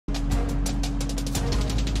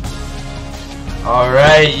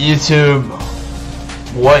Alright, YouTube,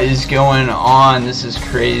 what is going on? This is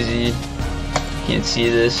crazy. Can't see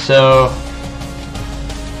this. So,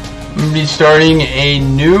 I'm going to be starting a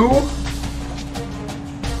new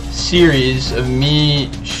series of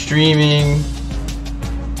me streaming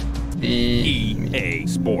the EA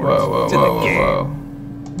Sports. Whoa.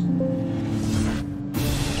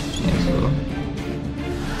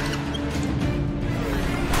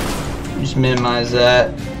 Just minimize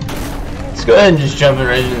that. Let's go ahead and just jump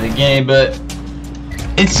right into the game. But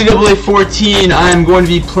NCAA 14, I'm going to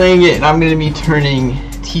be playing it, and I'm going to be turning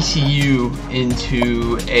TCU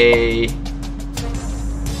into a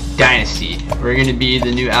dynasty. We're going to be the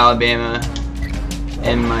new Alabama,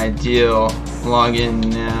 and my deal. Log in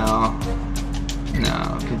now.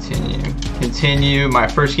 No, continue. My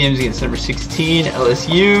first game is against number 16,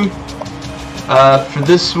 LSU. For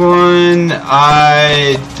this one,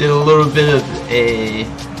 I did a little bit of a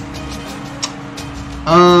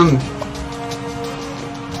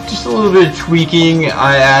just a little bit of tweaking.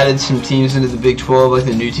 I added some teams into the Big 12, like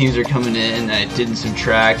the new teams are coming in. I didn't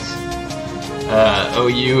subtract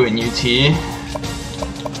OU and UT.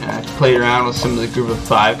 I played around with some of the Group of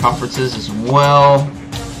 5 conferences as well.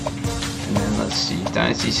 And then let's see,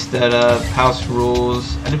 Dynasty setup, house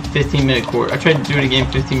rules. I did 15-minute quarter. I tried to do it again,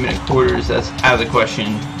 15-minute quarters. That's out of the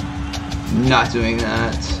question. Not doing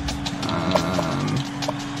that.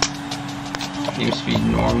 Game speed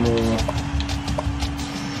normal.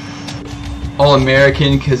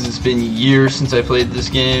 All-American, because it's been years since I played this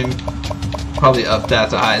game. Probably up that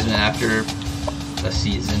to Heisman after a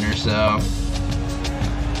season or so.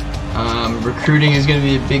 Recruiting is going to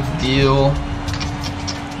be a big deal.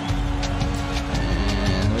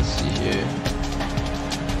 And let's see here.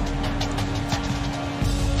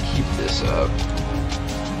 Keep this up.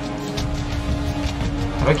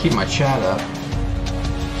 How do I keep my chat up?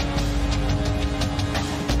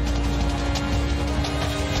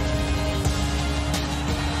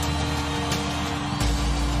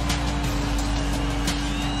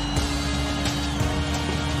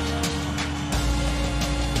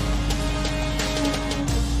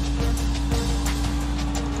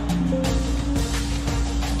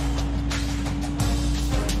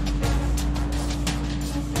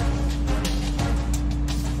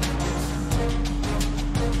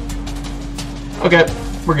 Okay,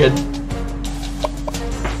 we're good.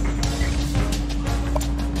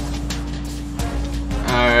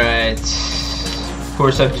 Alright. Of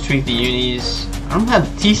course, I have to tweak the unis. I don't have.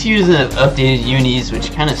 TCU doesn't have updated unis,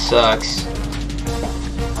 which kind of sucks.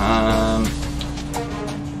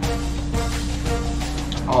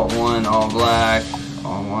 All one, all black,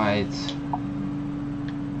 all white.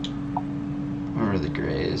 I remember the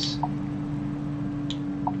grays.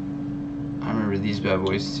 I remember these bad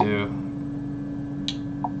boys too.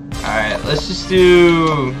 Alright, let's just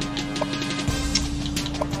do...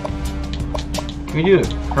 Can we do a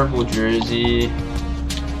purple jersey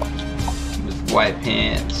with white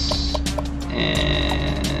pants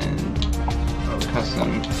and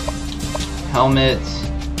custom helmet?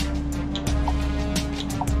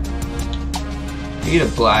 We get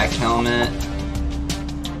a black helmet.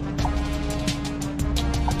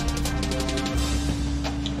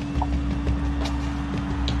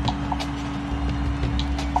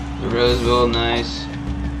 Roseville, nice.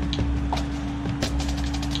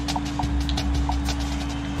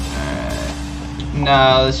 Alright.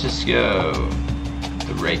 No, let's just go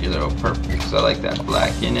the regular old purple because I like that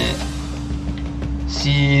black in it.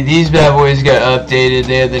 See, these bad boys got updated.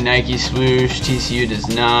 They have the Nike swoosh. TCU does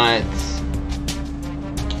not.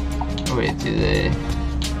 Oh, wait, do they?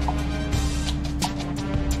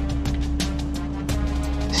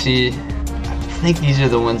 See, I think these are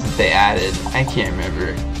the ones that they added. I can't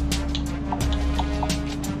remember.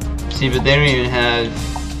 See, but they don't even have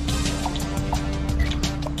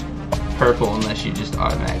purple unless you just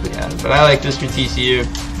automatically add it. But I like this for TCU.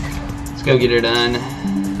 Let's go get her done.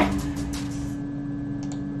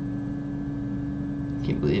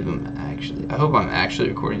 Can't believe I hope I'm actually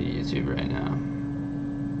recording to YouTube right now.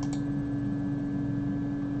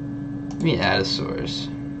 Let me add a source.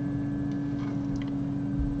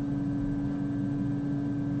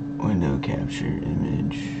 Window capture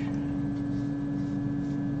image.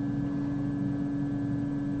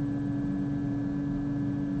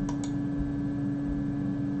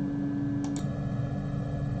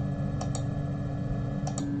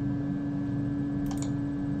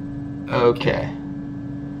 Okay.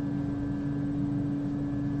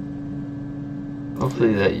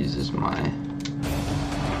 Hopefully that uses my...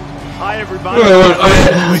 Hi everybody.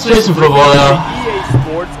 Let's play some football now. EA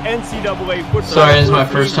Sports NCAA football. Sorry, this is my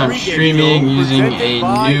first time streaming using a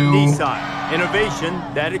new Innovation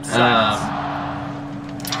that excites.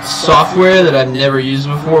 Software that I've never used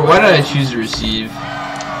before. Why did I choose to receive?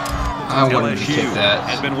 I wanted to kick that.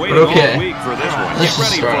 Has been But waiting okay. all week for this one. Let's Get just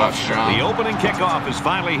ready, start off folks. strong. The opening kickoff is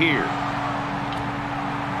finally here.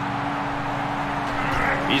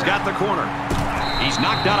 He's got the corner. He's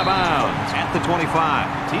knocked out of bounds at the 25.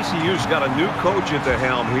 TCU's got a new coach at the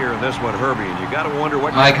helm here in this one, Herbie, and you got to wonder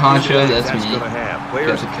what Mike Honcho, that's me. going to have.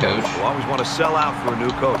 Players That's a coach. will always want to sell out for a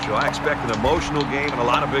new coach, so I expect an emotional game and a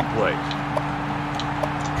lot of big plays.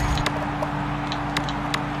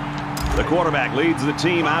 The quarterback leads the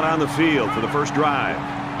team out on the field for the first drive.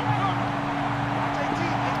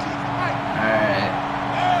 Alright.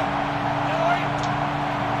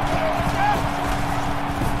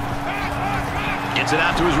 Gets it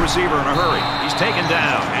out to his receiver in a hurry. He's taken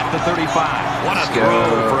down at the 35. What a Let's throw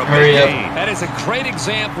go. for a Hurry big up. gain. That is a great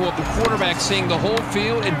example of the quarterback seeing the whole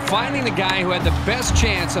field and finding the guy who had the best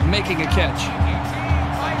chance of making a catch.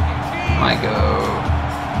 Might go.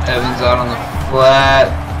 Evans out on the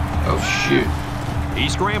flat. Oh, shoot.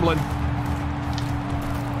 He's scrambling.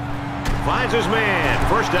 Finds his man.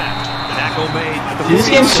 First down. The tackle made at the This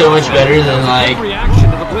game's so much better than, like,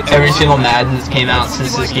 Reaction to the blitz every single Madden that's came out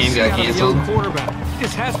since this game got canceled. Quarterback. He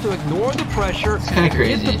just has to ignore the pressure. It's kind of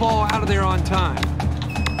Get the crazy. ball out of there on time.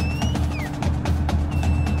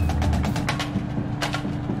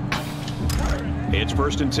 It's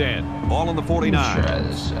 1st and 10. Ball on the 49. Try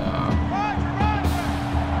this out.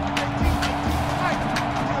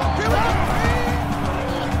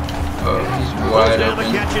 Oh, he's Goes wide down the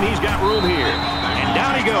open. catch, and he's got room here. And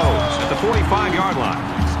down he goes at the 45-yard line.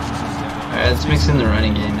 Alright, let's mix in the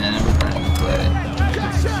running game, man. We're running the play.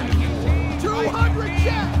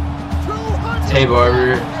 Tay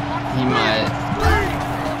Barber, he might.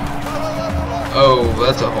 Oh,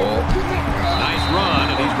 that's a hole. Nice run,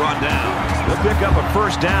 and he's brought down. He'll pick up a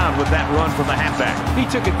first down with that run from the halfback. He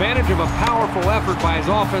took advantage of a powerful effort by his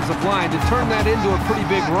offensive line to turn that into a pretty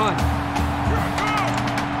big run.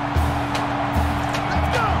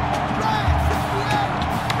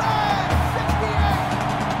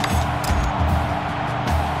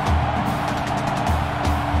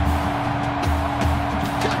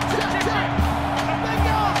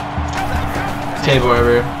 Tay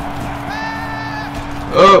Barber.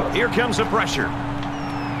 Oh, Here comes the pressure.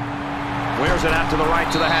 Wears it out to the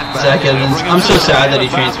right to the halfback. Zach Evans. I'm so sad that he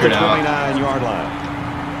transferred out. 29-yard line.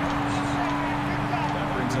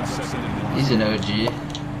 He's an OG.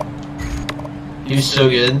 He was so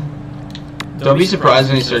good. Don't be surprised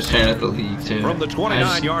when he starts tearing up the league, too. From the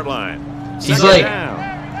 29-yard line. He's Second like,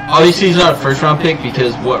 down. obviously he's not a first-round pick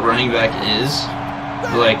because what running back is.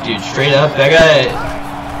 But like, dude, straight up, that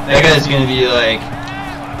guy's gonna be like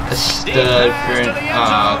a stud for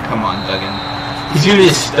come on, Duggan. He's gonna be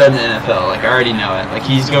a stud in the NFL. Like, I already know it. Like,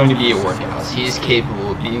 he's going to be a workhorse. He's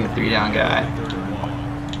capable of being a 3-down guy.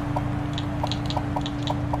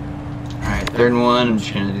 Alright, 3rd and 1. I'm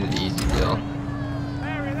just gonna do the easy deal.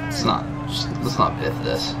 Let's not biff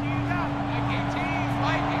this.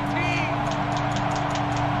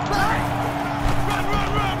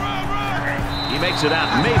 He makes it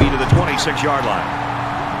out maybe to the 26-yard line.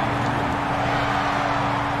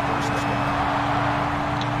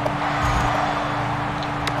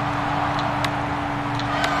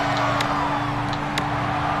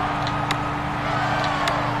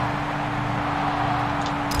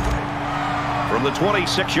 From the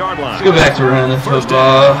 26-yard line. Let's go back to running the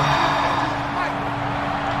football.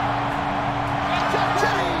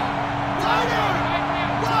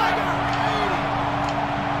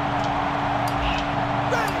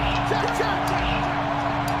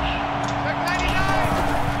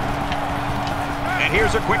 And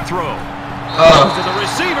here's a quick throw. Oh, To the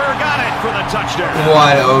receiver, got it for the touchdown.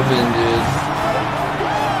 wide open, dude.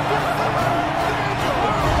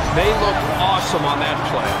 They looked awesome on that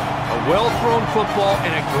play. A well-thrown football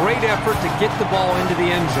and a great effort to get the ball into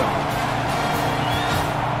the end zone.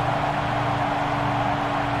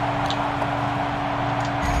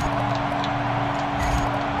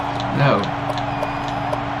 No.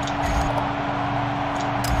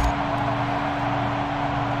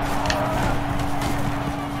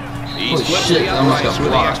 He Holy splits shit, the I almost uprights got with the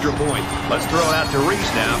blocked. extra point. Let's throw it out to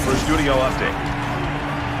Reese now for a studio update.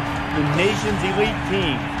 The nation's elite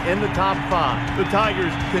team in the top 5. The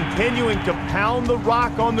Tigers continuing to pound the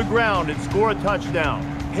rock on the ground and score a touchdown.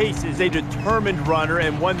 Pace is a determined runner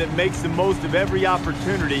and one that makes the most of every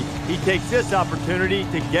opportunity. He takes this opportunity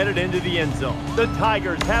to get it into the end zone. The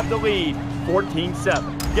Tigers have the lead,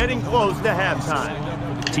 14-7, getting close to halftime.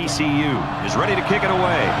 TCU is ready to kick it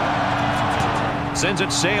away. Sends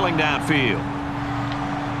it sailing downfield.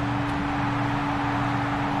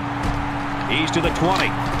 He's to the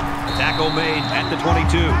 20. Tackle made at the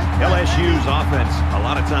 22. LSU's offense, a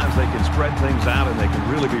lot of times they can spread things out and they can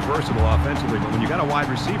really be versatile offensively. But when you got a wide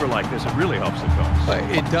receiver like this, it really helps the cause.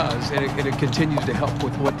 It does, and it continues to help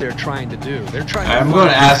with what they're trying to do. They're trying. I'm going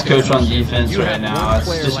to ask Coach on defense right now. It's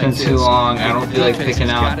just been too long. I don't feel like picking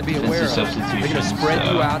out defensive substitutions. They're going to spread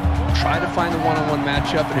you out, try to find the one-on-one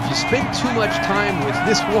matchup, and if you spend too much time with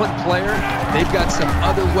this one player, they've got some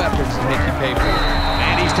other weapons to make you pay for it.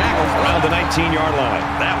 And he's tackled around the 19-yard line.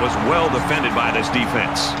 That was well defended by this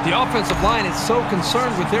defense. The offensive line is so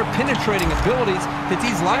concerned with their penetrating abilities that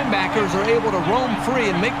these linebackers are able to roam free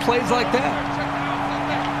and make plays like that.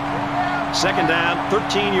 Second down,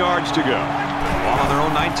 13 yards to go. Ball on their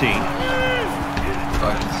own 19.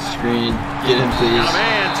 Fucking screen. Get him, please. Got a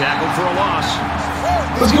man tackled for a loss.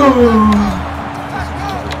 Let's go!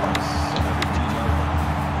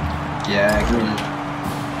 Yeah, give me.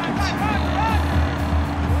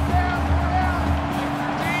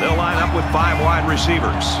 They'll line up with 5 wide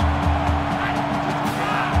receivers.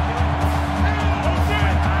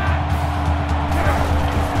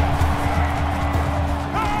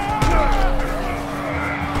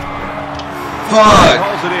 Fuck!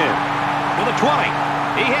 Calls it in. To the 20.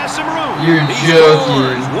 He has some room. You're He joking.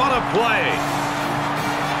 scores. What a play.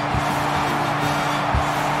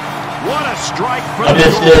 What a strike for I the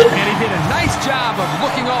missed goal. it. And he did a nice job of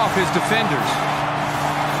looking off his defenders.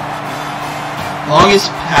 Longest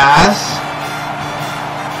pass.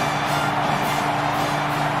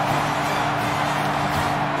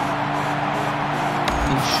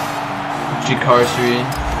 Jacarcery.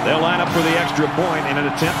 They'll line up for the extra point in an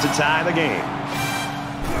attempt to tie the game.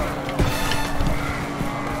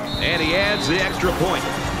 And he adds the extra point.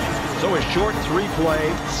 So a short 3-play,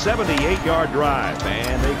 78-yard drive,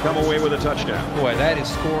 and they come away with a touchdown. Boy, that is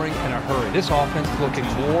scoring in a hurry. This offense is looking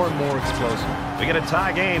more and more explosive. We get a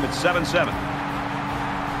tie game at 7-7.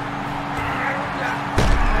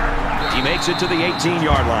 He makes it to the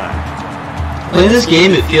 18-yard line. Playing this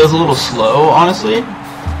game, it feels a little slow, honestly.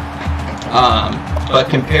 But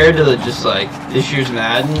compared to just like this year's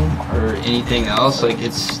Madden or anything else, like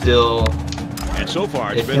it's still. And so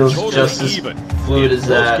far, it's It been feels totally just as even. fluid as Most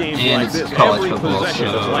that, games and like it's this, college every football, so possession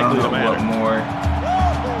is I likely don't to know what matter.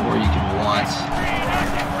 more you could want.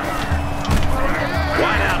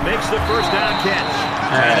 Wideout makes the first down catch.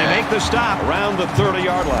 And they make the stop around the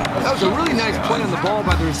 30-yard line. That was a really nice play on the ball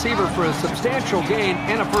by the receiver for a substantial gain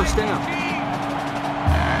and a first down.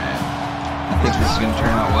 I think this is going to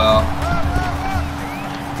turn out well.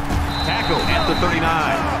 Tackle at the 39.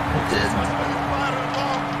 It did.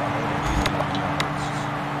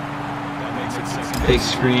 Big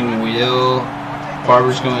screen wheel.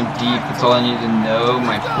 Barber's going deep. That's all I need to know.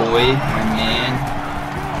 My boy, my man.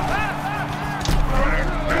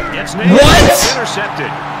 It's nailed. What?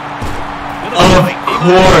 Intercepted. Of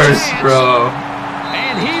course, bro.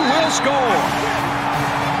 And he will score.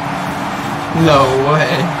 No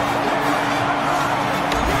way.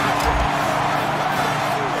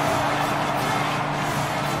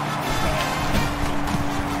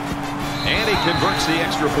 And he converts the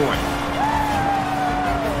extra point.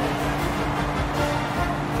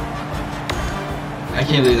 I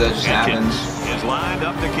can't believe that just happened. Jenkins is lined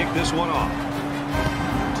up to kick this one off.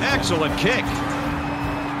 Excellent kick.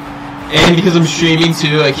 And because I'm streaming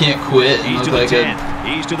too, I can't quit and He's look to the like 10. a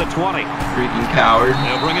He's to the 20. freaking coward.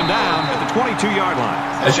 They'll bring him down at the 22-yard line.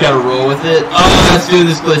 I just gotta roll with it. Oh, let's do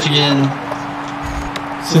this glitch again.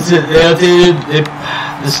 Since they updated it,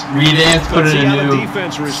 this revamped, put it in a new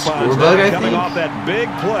score bug, I coming think, off that big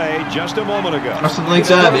play just a moment ago. or something like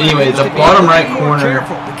that. But anyway, the bottom right corner,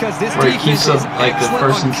 where it keeps up like the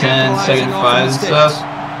first and 10, second and 5 and stuff,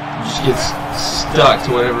 just gets stuck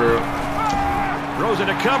to whatever. Throws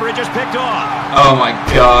into coverage, just picked off. Oh my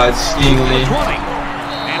God, Stingley. 20.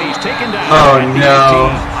 And he's taken down. Oh at the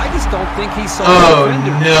no. 18. I just don't think he saw Oh, the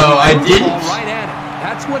defender. no, I He threw the didn't. ball right at it.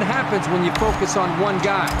 That's what happens when you focus on one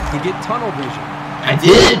guy. You get tunnel vision. I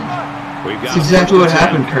did. We've got That's exactly what first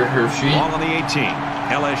and 10. happened, Kurt Hershey. Ball on the 18.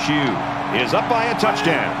 LSU is up by a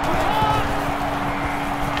touchdown.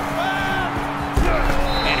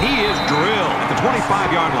 And he is drilled at the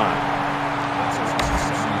 25-yard line.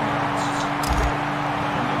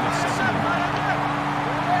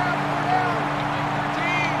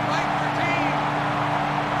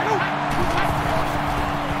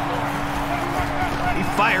 He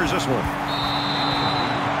fires this one.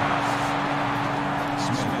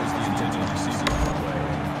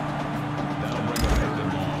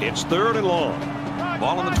 It's third and long.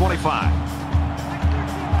 Ball on the 25.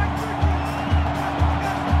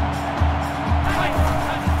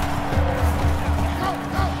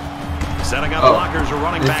 Setting up Oh, blockers are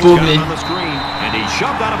running they back fooled got me. on the screen, and he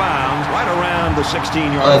shoved out of bounds right around the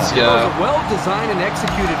 16-yard Let's line. It was go. a well-designed and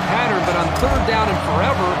executed pattern, but on third down and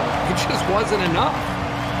forever, it just wasn't enough.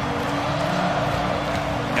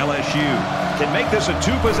 LSU can make this a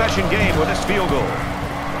two-possession game with this field goal.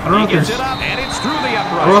 I don't know He if gets there's. it up, and it's through the I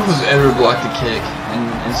don't know if uprights. there's ever blocked a kick in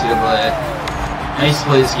NCAA. I used to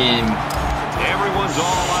play this game Everyone's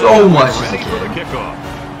all so out, much as a ready for the kid. kickoff.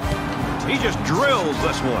 He just drills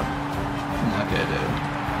this one. Okay, dude.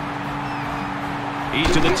 He's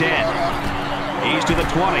to the 10. He's to the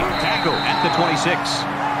 20. Tackle at the 26.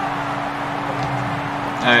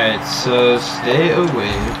 Alright, so stay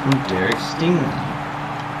away from Derek Stingley.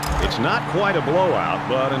 It's not quite a blowout,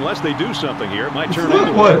 but unless they do something here, it might It's turn not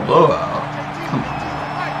into quite a one. blowout. Come on.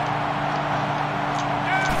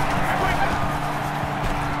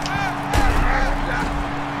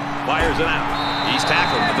 Fires it out. He's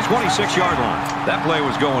tackled at the 26-yard line. That play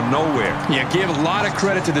was going nowhere. Yeah, give a lot of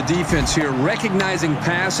credit to the defense here, recognizing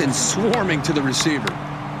pass and swarming to the receiver.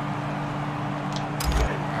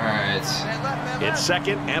 Alright. It's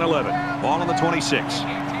 2nd and 11. Ball on the 26.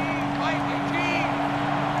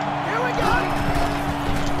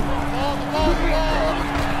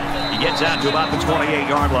 He gets out to about the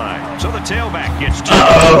 28-yard line. So the tailback gets 2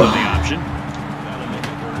 yards of the option.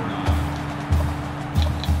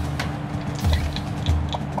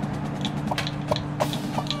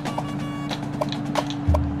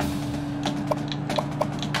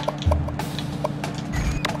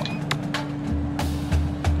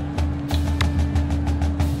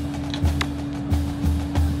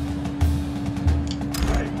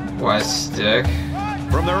 Why stick?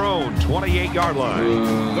 From their own 28-yard line.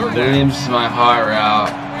 Ooh, Third down. Williams is my hot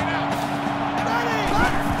route.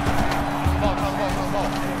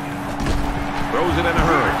 Throws it in a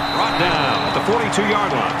hurry. Brought down at the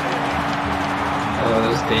 42-yard line. Oh,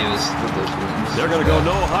 those Davis with those Williams. They're going to go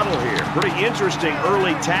no huddle here. Pretty interesting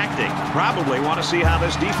early tactic. Probably want to see how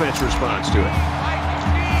this defense responds to it.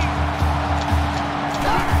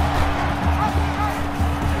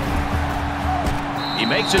 He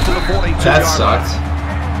makes it to the 42-yard line. That sucked.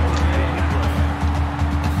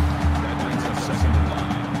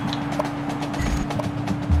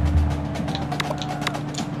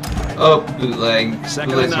 Oh, bootleg. 2nd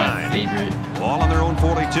and Bootleg's 9. my favorite. Ball on their own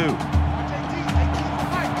 42.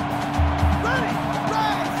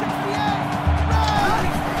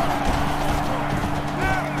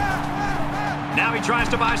 Now he tries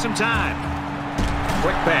to buy some time.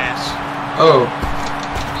 Quick pass. Oh.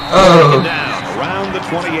 Taken Oh. down around the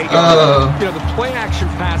 28-yard line. Oh. You know, the play-action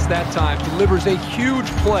pass that time delivers a huge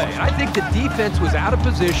play. And I think the defense was out of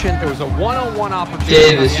position. There was a one-on-one opportunity.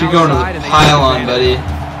 Davis, on you're going to outside, the and they pylon, took buddy.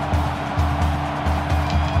 advantage.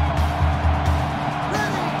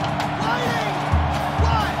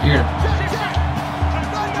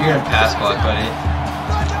 You're gonna pass block, buddy.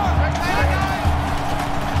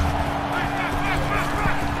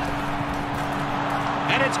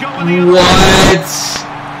 And it's going the other way. What?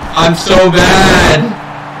 I'm so bad.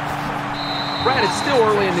 Brad, it's still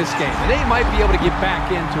early in this game, and they might be able to get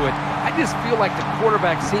back into it. I just feel like the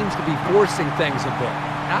quarterback seems to be forcing things a bit.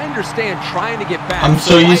 And I understand trying to get back. I'm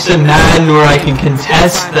so used to Madden where I can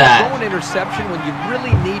contest that. Throw an interception when you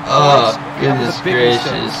really need Oh, points. That was goodness a big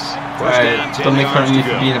mistake. gracious. First Alright, down, 10 don't make fun of me yards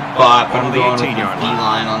to for go. being a bot, but On I'm the going with the 18-yard line.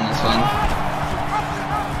 D-line on this one.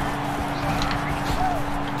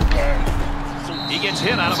 He gets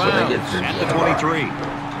hit out of That's what I bounds get for at the being a bot. 23.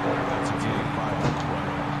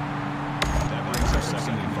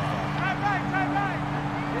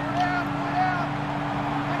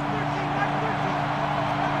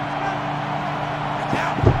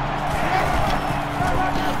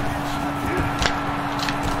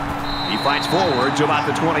 He fights forward to about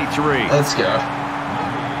the 23. Let's go.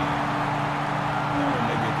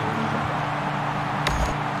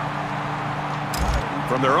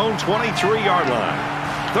 From their own 23-yard line.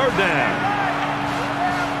 Third down.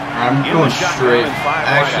 I'm In going the shotgun straight. and 5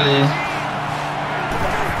 Actually,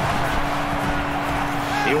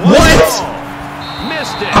 He won What? the ball.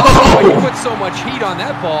 Missed it. Oh, you put so much heat on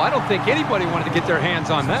that ball. I don't think anybody wanted to get their hands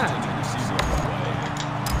on that.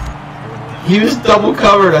 he was double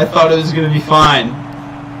covered. I thought it was going to be fine.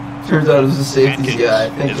 Turns out it was a safety Atkins guy.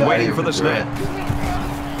 Thank is God waiting he for the overthrew it. snap.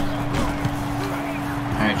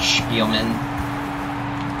 Alright, Spielman.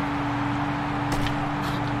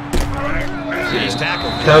 He's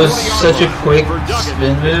tackled. That was such a quick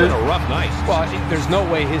spin move. A rough night. Well, there's no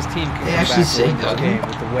way his team can They come actually back say in this Dougie? game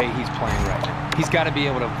with the way he's playing right now. He's got to be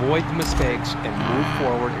able to avoid the mistakes and move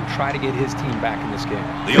forward and try to get his team back in this game.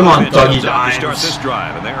 The Come on, offense Dougie comes out to start Dimes. this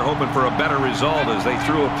drive, and they're hoping for a better result as they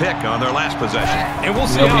threw a pick on their last possession. And we'll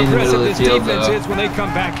see Nobody how in the aggressive middle of this the field, defense though. is when they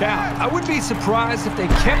come back out. I wouldn't be surprised if they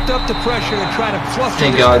kept up the pressure and try to fluster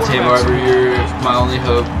Thank this God, Tay quarterback. Barber, you're my only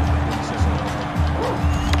hope.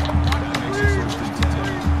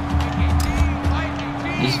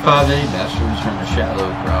 These 5'8" bastards run a shallow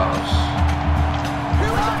cross.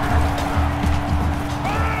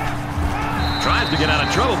 Tries to get out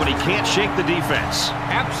of trouble, but he can't shake the defense.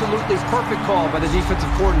 Absolutely perfect call by the defensive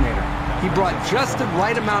coordinator. He brought just the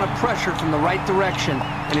right amount of pressure from the right direction,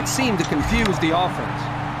 and it seemed to confuse the offense.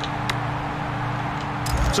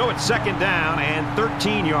 So it's second down and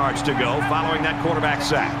 13 yards to go following that quarterback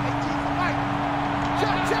sack.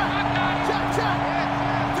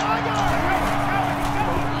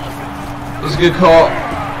 It was a good call.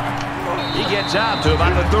 He gets out to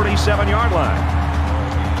about the 37-yard line.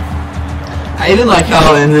 I even like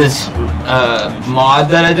how in this mod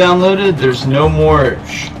that I downloaded, there's no more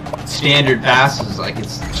standard passes. Like,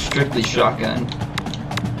 it's strictly shotgun.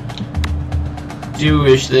 Do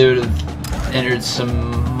wish they would have entered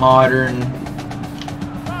some modern,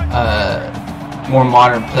 more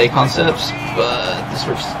modern play concepts, but this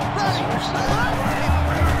works.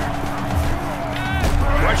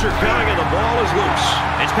 Pressure coming and the ball is loose.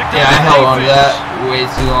 It's picked Yeah, up. I held on to that way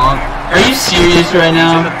too long. Are you serious right He's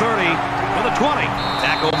now? in the 30, to the 20.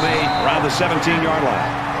 Tackle made around the 17-yard line.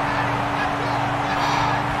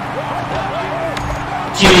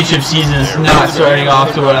 Championship season is not starting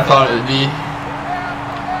off to what I thought it would be.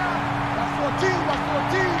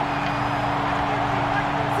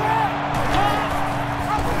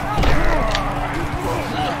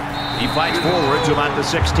 He fights forward to about the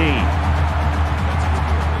 16.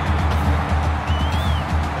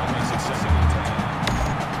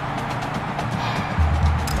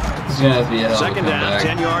 It's gonna have to be a hell of a Second down, comeback.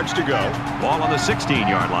 10 yards to go. Ball on the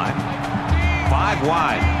 16-yard line. 5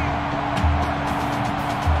 wide.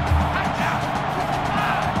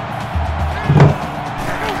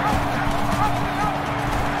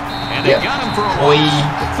 And they got him for a Oi. loss.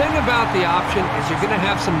 The thing about the option is you're going to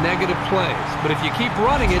have some negative plays, but if you keep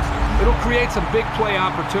running it, it'll create some big play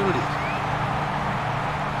opportunities.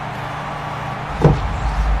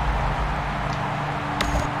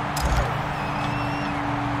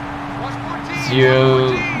 Zero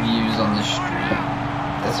views on the stream.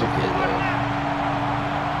 That's okay though.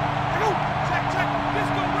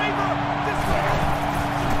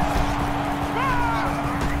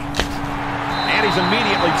 And he's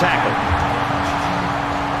immediately tackled.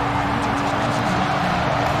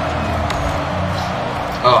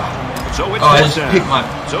 Oh, So it's I fourth just down. picked my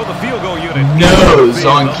So the field goal unit nose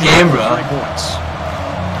on camera. 3 points.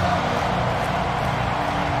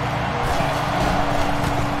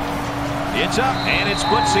 It's up and it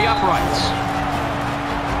splits the uprights.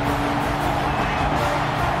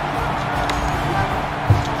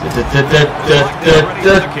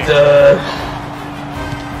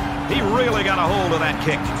 He really got a hold of that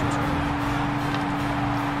kick.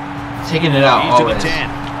 Taking it out He's to the always. 10.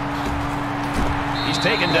 He's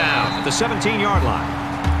taken down at the 17-yard line.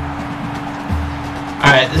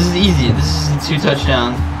 Alright, this is easy. This is a 2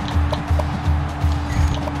 touchdown.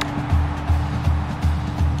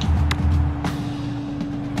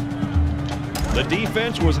 The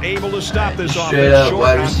defense was able to stop this Straight offense up short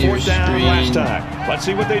wide on receiver fourth down last screen. time. Let's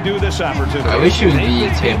see what they do this opportunity. I wish it would They've be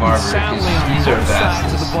been Tay hitting Barber soundly because on he's our both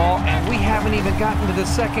sides of the fastest. ball, and we haven't even gotten to the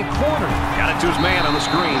second quarter. Got it to his man on the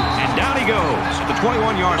screen, and down he goes at the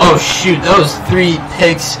 21-yard Oh line. shoot, that was 3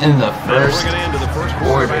 picks in the They'll first bring it into the first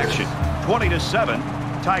quarter of quarter. action. 20-7,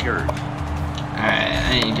 Tigers. Alright,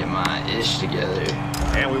 I need to get my ish together.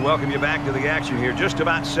 And we welcome you back to the action here, just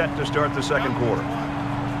about set to start the second quarter.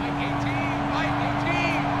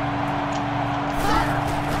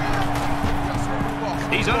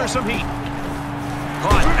 He's under some heat.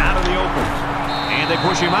 Caught out in the open. And they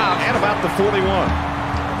push him out at about the 41.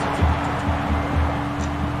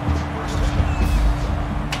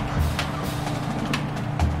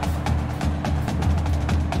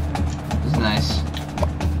 This is nice.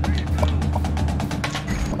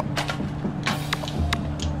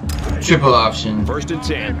 Triple option. First and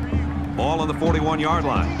 10. Ball on the 41-yard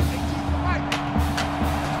line.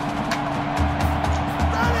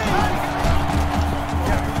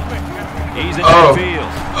 He's in midfield.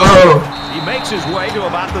 Oh! He makes his way to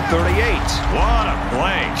about the 38. What a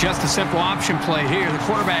play. Just a simple option play here. The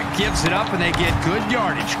quarterback gives it up, and they get good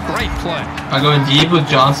yardage. Great play. Am I going deep with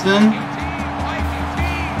Johnston?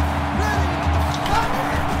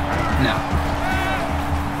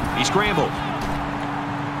 now. He scrambled.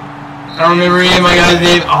 I don't remember any of my guy's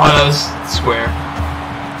name. Oh, that was square.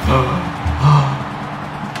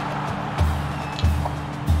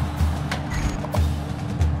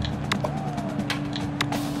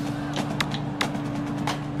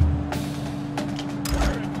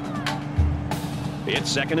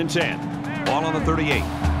 It's 2nd and 10. Ball on the 38.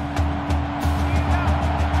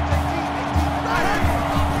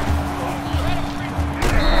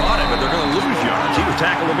 Caught it, but they're going to lose yards. He was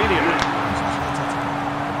tackled immediately.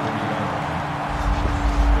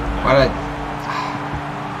 Why did I...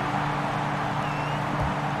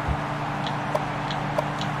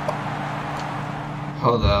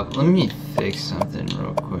 Hold up, let me fix something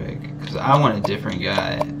real quick, because I want a different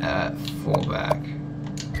guy at fullback.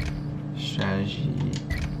 Strategy,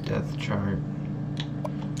 depth chart.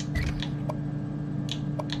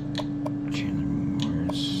 Chandler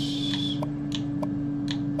Morris.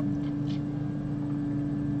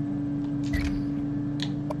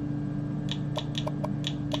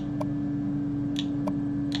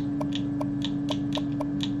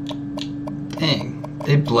 Dang,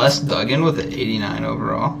 they blessed Duggan with an 89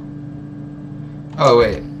 overall. Oh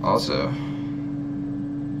wait, also.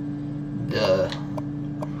 Duh.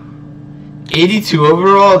 82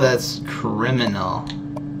 overall? That's criminal.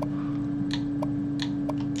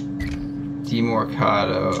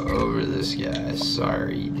 DeMarcado over this guy.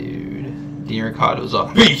 Sorry, dude. DeMarcado's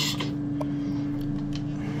a beast!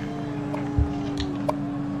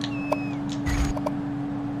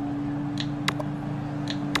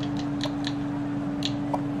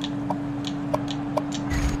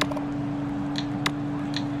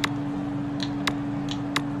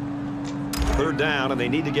 Third down, and they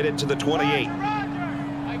need to get it to the 28.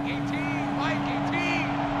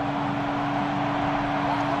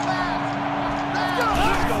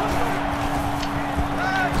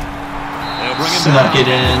 Snuck it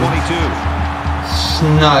in. 22.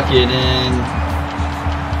 Snuck it in.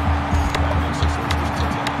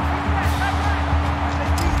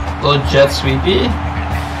 Little jet sweepy.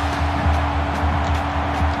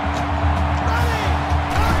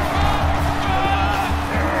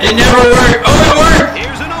 It never worked. Oh, it worked!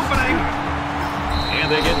 Here's an opening. And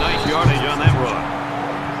they get nice yardage on that run.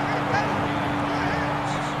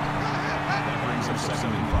 That brings up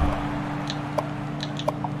 2nd and 5.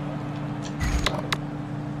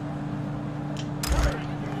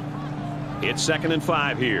 It's 2nd and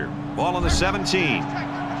 5 here. Ball on the 17.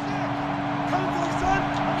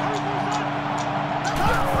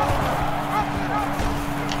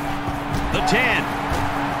 The 10.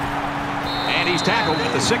 And he's tackled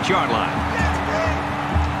at the 6-yard line.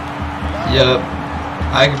 Yep.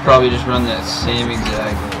 I could probably just run that same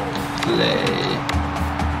exact play.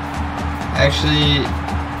 Actually,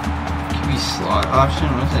 could be slot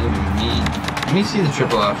option? What does that even mean? Let me see the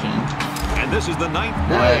triple option. And this is the 9th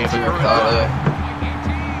play of the current drive.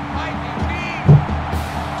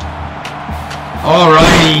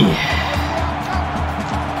 Alrighty.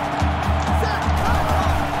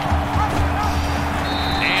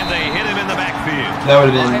 And they hit him in the backfield. That would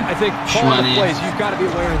have been I think calling the plays, you've got to be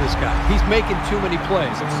aware of this guy. He's making too many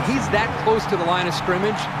plays. And when he's that close to the line of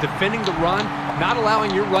scrimmage, defending the run, not allowing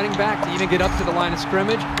your running back to even get up to the line of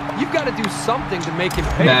scrimmage, you've got to do something to make him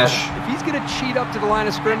pay. If he's going to cheat up to the line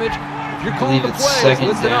of scrimmage, if you're calling the plays,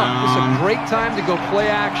 listen up. It's a great time to go play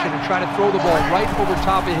action and try to throw the ball right over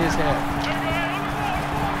top of his head.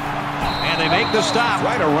 And they make the stop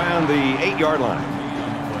right around the 8-yard line.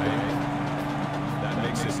 That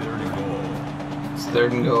makes it 3rd and goal. It's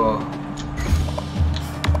 3rd and goal.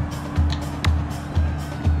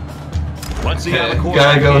 Let's see how the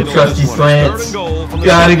gotta go with trusty slants.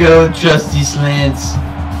 Gotta go with trusty slants.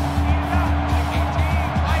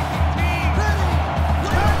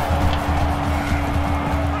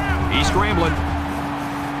 He's scrambling.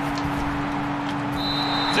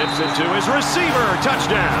 Zips it to his receiver.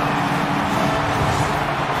 Touchdown.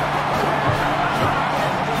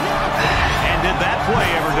 And did that play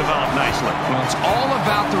ever develop nicely? Well, it's all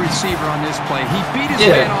about the receiver on this play. He beat his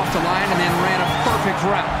man off the line and then ran a perfect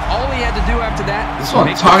route. All he had to do after that is what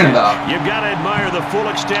I'm talking about. You've got to admire the full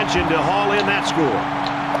extension to haul in that score.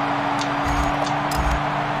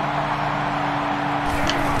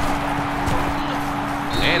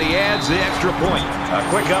 And he adds the extra point. A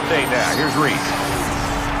quick update now. Here's Reed.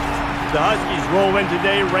 The Huskies roll in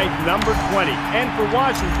today ranked number 20. And for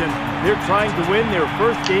Washington, they're trying to win their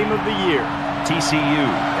first game of the year. TCU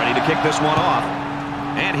ready to kick this one off.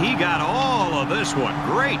 And he got all of this one.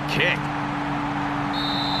 Great kick.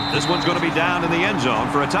 This one's going to be down in the end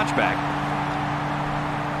zone for a touchback.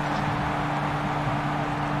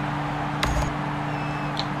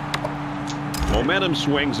 Momentum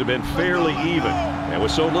swings have been fairly even. And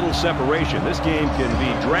with so little separation, this game can be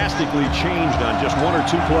drastically changed on just 1 or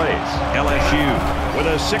 2 plays. LSU with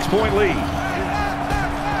a 6-point lead.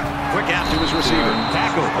 Quick out to his receiver.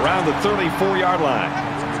 Tackle around the 34-yard line.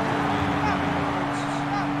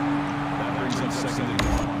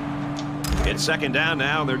 It's second down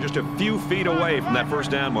now, and they're just a few feet away from that first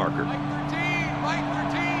down marker.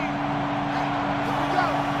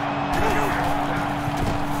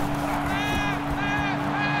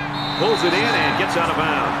 Pulls it in and gets out of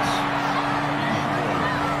bounds.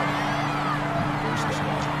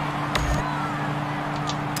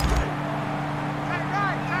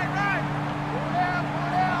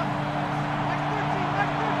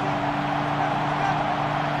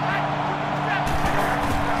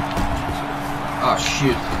 Oh,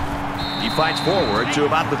 shoot. He fights forward to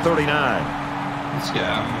about the 39. Let's go.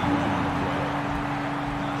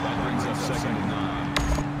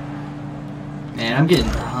 Man, I'm getting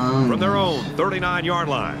hungry. From their own 39-yard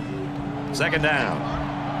line. Second down.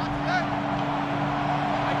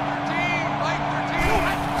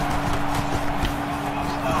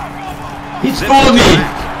 He's fooled me.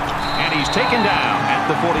 And he's taken down at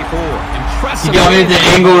the 44. Impressive. He got me the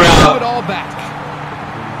angle route. It all back.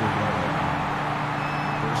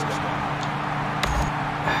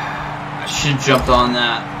 I should have jumped on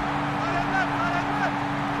that.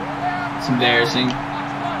 It's embarrassing.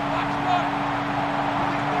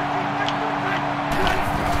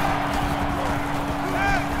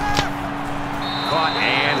 Caught,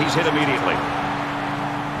 and he's hit immediately.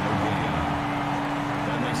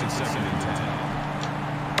 That makes it 2nd and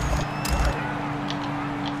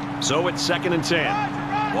 10. So it's 2nd and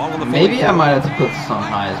 10. Ball on the Maybe I might have to put this on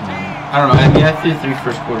Heisman. I don't know. I mean, I threw 3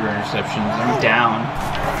 first-quarter interceptions. I'm down.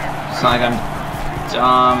 It's not like I'm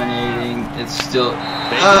dominating. It's still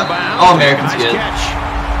All-American's good. Catch.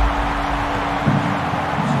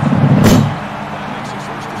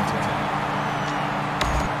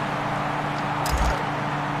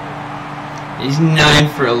 He's 9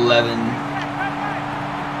 for 11.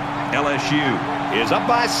 LSU is up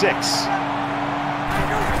by 6.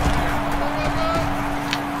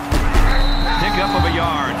 Pickup of a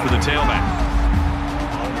yard for the tailback.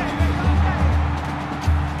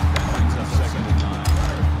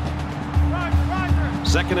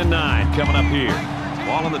 Second and 9 coming up here.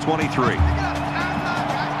 Ball on the 23.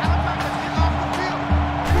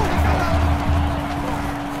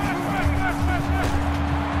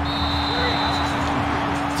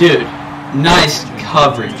 Dude, nice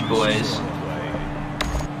coverage, boys.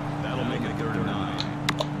 That'll make it 3rd and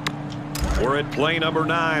 9. We're at play number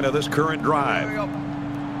 9 of this current drive.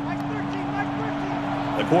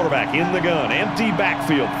 The quarterback in the gun. Empty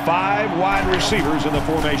backfield. 5 wide receivers in the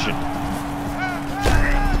formation.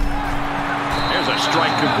 There's a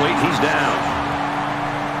strike complete. He's down.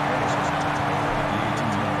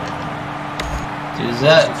 Dude, is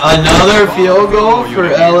that another field goal for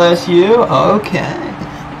LSU? Okay.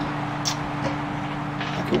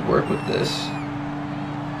 I could work with this.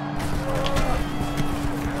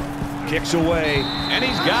 Kicks away, and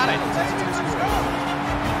he's got it.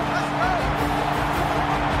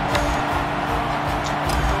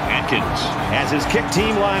 Atkins has his kick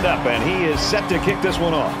team lined up, and he is set to kick this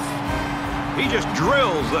one off. He just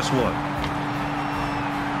drills this one.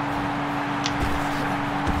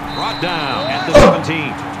 Brought down at the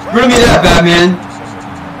 17. Bring me that, Batman.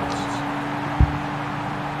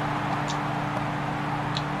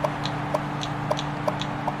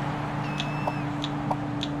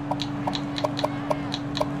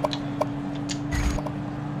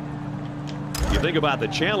 Think about the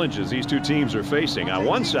challenges these two teams are facing. On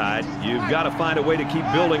one side, you've got to find a way to keep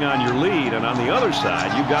building on your lead, and on the other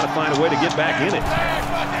side, you've got to find a way to get back in it.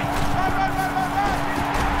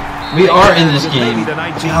 We are in this game. Maybe the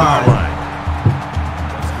 19-yard line.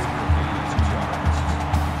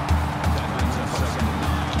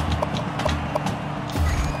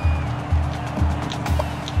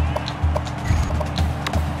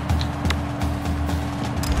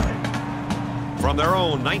 From their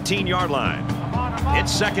own 19-yard line.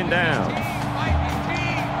 It's second down.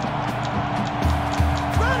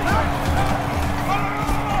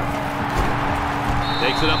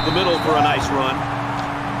 Takes it up the middle for a nice run.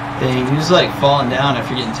 Dang, he was like falling down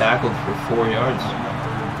after getting tackled for 4 yards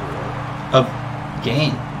of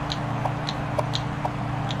gain.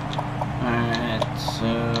 Alright, so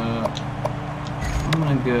I'm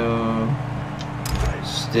gonna go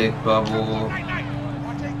stick bubble.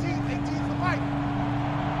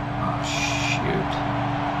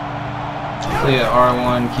 Hopefully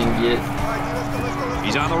R1 can get...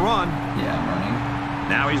 He's on the run. Yeah, I'm running.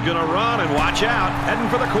 Now he's going to run and watch out, heading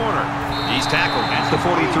for the corner. He's tackled at the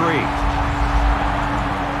 43.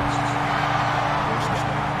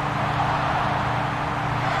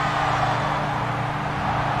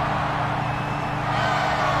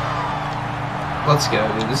 Let's go,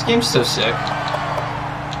 dude. This game's so sick.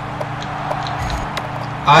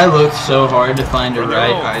 I looked so hard to find a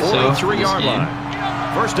right ISO for this game.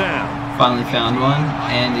 First down. Finally found one,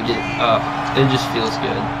 and to get up, it just feels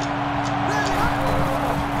good.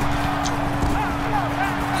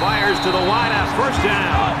 Fires to the wideout. First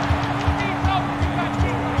down.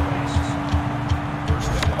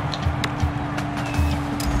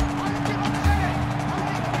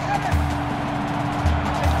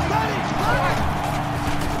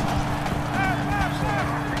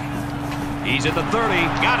 He's at the 30.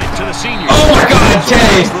 Got it to the senior. Oh my God, Tay!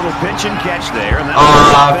 Nice little pitch and catch there. And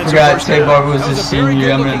I forgot Tay Barber was a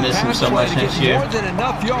senior. I'm gonna miss him so much next year. More than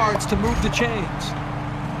enough yards to move the chains.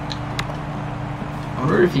 I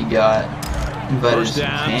wonder if he got invited First to some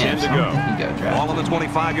down, camps. 10 to I go. don't think he got drafted. Ball on the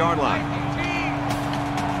 25-yard line.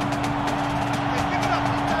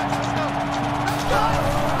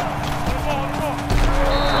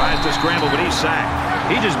 Tries to scramble, but he's sacked.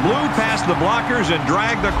 He just blew past the blockers and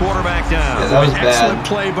dragged the quarterback down. Yeah, that was Excellent bad.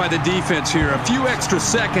 play by the defense here. A few extra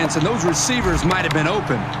seconds, and those receivers might have been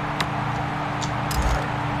open.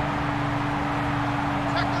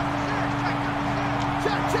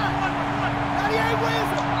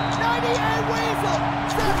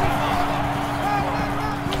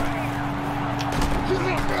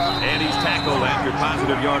 And he's tackled after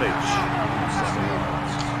positive yardage.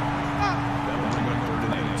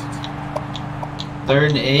 3rd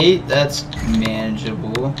and 8. That's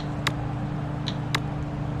manageable.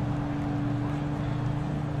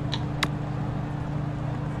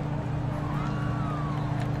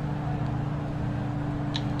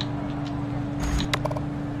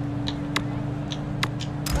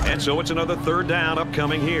 And so it's another 3rd down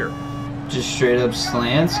upcoming here. Just straight up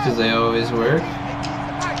slants because they always work.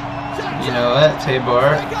 You know what,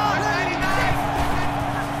 Tay-Bar?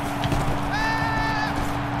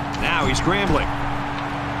 Now he's scrambling.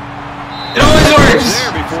 It always works!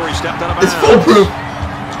 There before he stepped out of It's bounds. foolproof.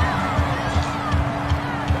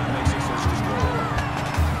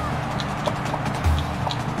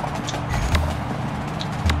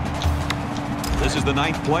 This is the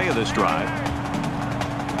 9th play of this drive.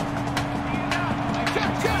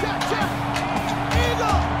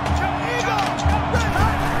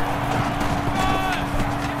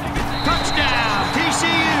 Touchdown,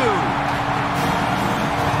 TCU!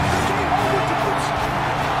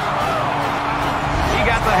 He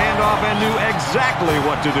got the handoff and knew exactly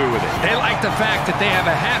what to do with it. They like the fact that they have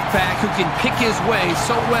a halfback who can pick his way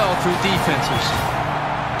so well through defenses.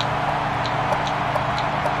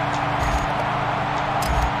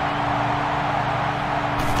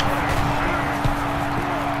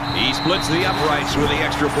 He splits the uprights with the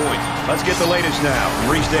extra point. Let's get the latest now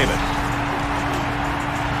from Reese David.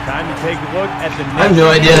 Time to take a look at the I have no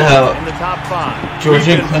idea how in the top 5.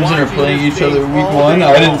 Georgia and Clemson are playing each other week 1.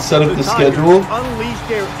 I didn't set up the schedule.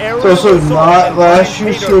 It's also not last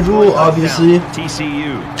year's schedule, obviously.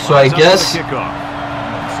 TCU. So I guess,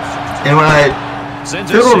 and when I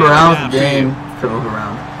fiddled around with the game,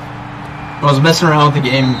 when I was messing around with the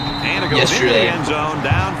game yesterday,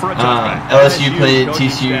 LSU played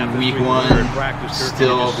TCU week 1,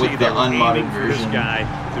 still with the unmodded version.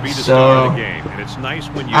 So it's nice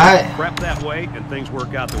when you prep that way and things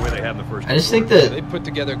work out the way they have in the first. I just think that They put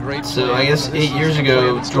together great. so I guess 8 years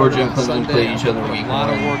ago, Georgia and Clemson played each other week 1. A lot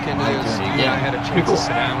of work into this. Yeah, I had a chance pretty cool. to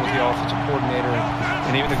sit down with the offensive coordinator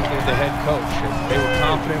and even the head coach. They were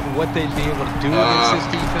confident in what they'd be able to do against this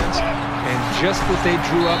defense, and just what they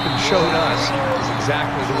drew up and showed us is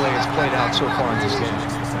exactly the way it's played out so far in this game.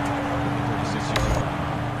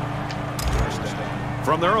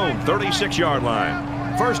 From their own 36-yard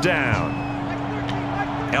line, first down.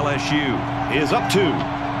 LSU is up 2.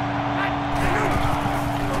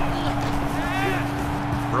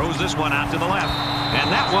 Throws this one out to the left. And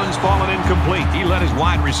that one's fallen incomplete. He let his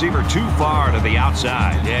wide receiver too far to the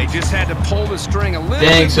outside. Yeah, he just had to pull the string a little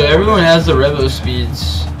Dang, bit so more. everyone has the Revo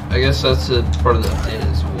speeds. I guess that's a part of the update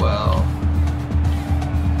as well.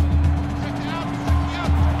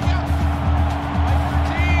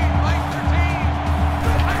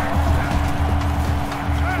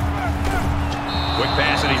 Quick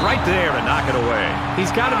pass, and he's right there to knock it away.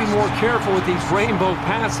 He's got to be more careful with these rainbow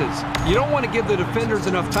passes. You don't want to give the defenders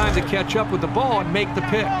enough time to catch up with the ball and make the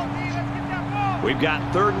pick. We've got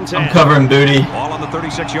 3rd and 10. I'm covering booty. Ball on the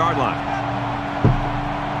 36-yard line.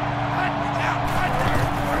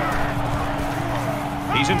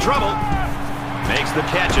 He's in trouble. Makes the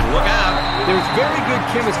catch, and look out. There's very good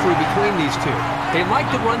chemistry between these two. They like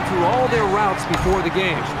to run through all their routes before the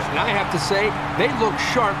game. And I have to say, they look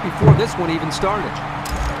sharp before this one even started.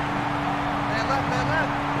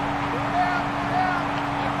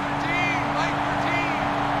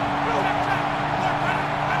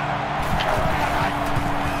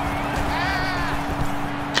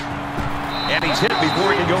 And he's hit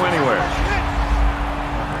before he can go anywhere.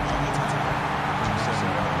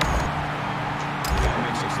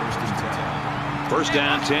 First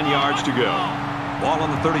down, 10 yards to go. Ball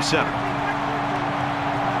on the 37.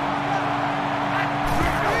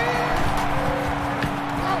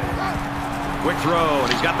 Quick throw,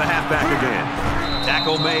 and he's got the halfback again.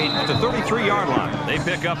 Tackle made at the 33-yard line. They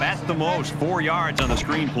pick up at the most 4 yards on the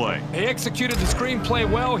screenplay. They executed the screenplay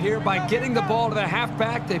well here by getting the ball to the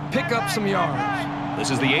halfback. They pick up some yards.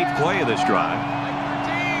 This is the 8th play of this drive.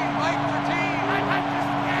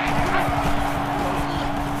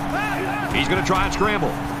 He's going to try and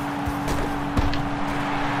scramble.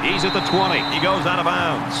 He's at the 20. He goes out of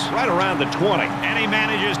bounds. Right around the 20. And he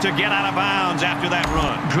manages to get out of bounds after that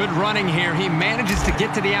run. Good running here. He manages to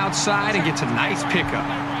get to the outside and gets a nice pickup.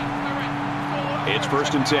 It's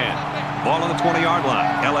 1st and 10. Ball on the 20-yard line.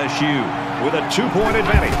 LSU with a 2-point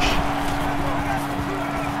advantage.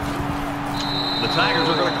 The Tigers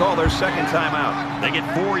are going to call their second timeout. They get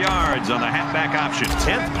 4 yards on the halfback option.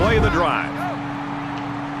 10th play of the drive.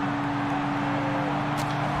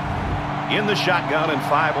 In the shotgun and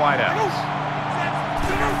 5 wideouts.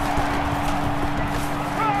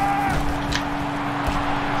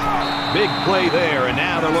 Big play there, and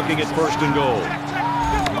now they're looking at 1st and goal.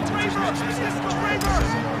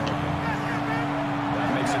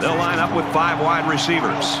 They'll line up with 5 wide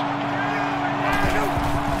receivers.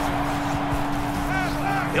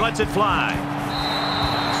 He lets it fly.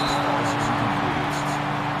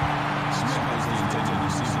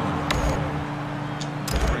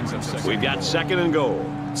 We've got 2nd and goal.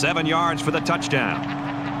 7 yards for the touchdown.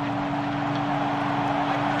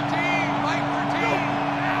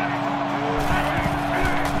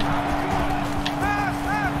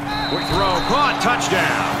 Quick throw, caught,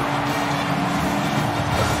 touchdown.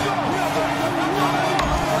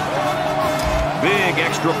 Big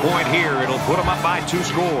extra point here. It'll put them up by 2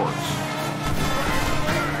 scores.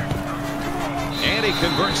 And he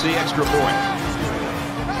converts the extra point.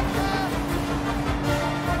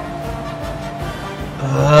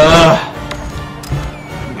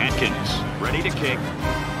 Atkins ready to kick.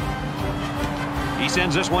 He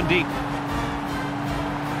sends this one deep.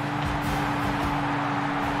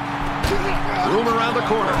 Room around the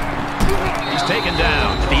corner. He's taken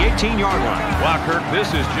down at the 18-yard line. Wow, Kirk, this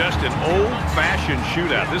is just an old-fashioned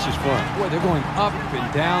shootout. This is fun. Boy, they're going up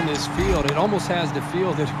and down this field. It almost has the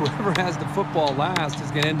feel that whoever has the football last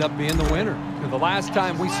is going to end up being the winner. The last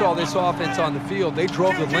time we saw this offense on the field, they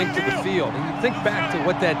drove the length of the field. And you think back to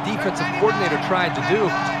what that defensive coordinator tried to do.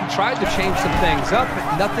 He tried to change some things up, but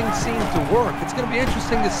nothing seemed to work. It's going to be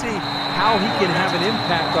interesting to see how he can have an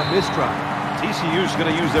impact on this drive. TCU is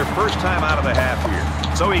going to use their first time out of the half here.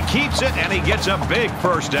 So he keeps it, and he gets a big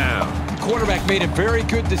first down. The quarterback made a very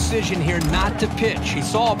good decision here not to pitch. He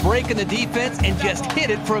saw a break in the defense and just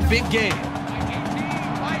hit it for a big gain.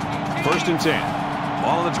 1st and 10.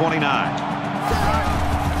 Ball on the 29.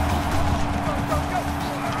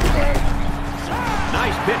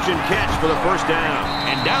 Nice pitch and catch for the first down.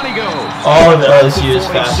 And down he goes. All of LSU is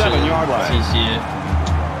faster than TCU.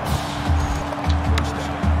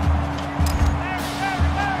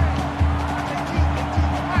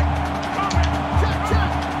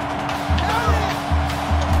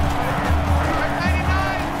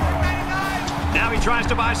 Tries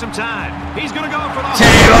to buy some time. He's going to go for the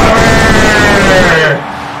Taylor!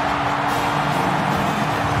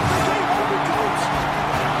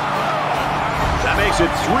 That makes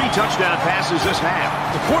it 3 touchdown passes this half.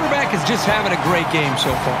 The quarterback is just having a great game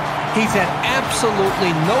so far. He's had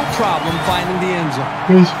absolutely no problem finding the end zone.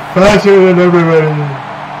 He's faster than everybody.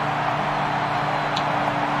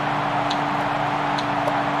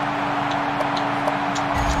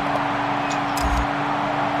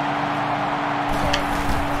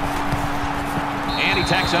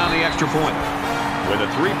 Tacks on the extra point with a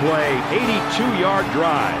 3-play, 82-yard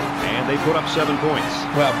drive, and they put up 7 points.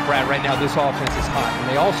 Well, Brad, right now this offense is hot,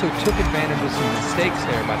 and they also took advantage of some mistakes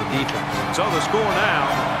there by the defense. So the score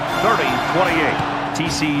now, 30-28.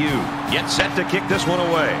 TCU gets set to kick this one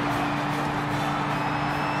away.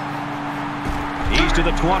 He's to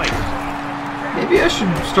the 20. Maybe I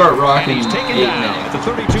should start rocking. And he's taken down at the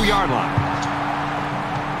 32-yard line.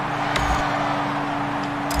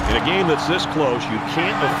 In a game that's this close, you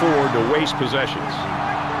can't afford to waste possessions.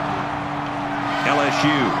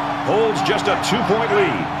 LSU holds just a 2-point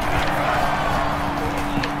lead.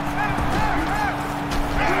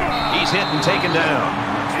 He's hit and taken down.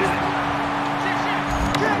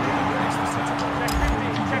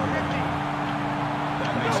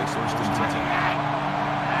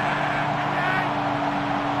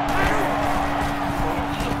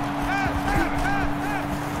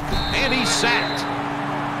 And he's sacked.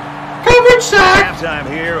 Coverage sack. Halftime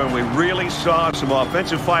here, and we really saw some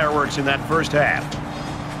offensive fireworks in that first half.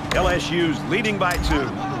 LSU's leading by 2.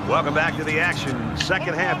 Welcome back to the action.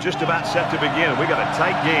 Second half just about set to begin. We got a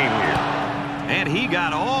tight game here. And he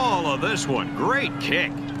got all of this one. Great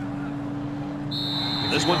kick.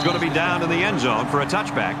 This one's going to be down in the end zone for a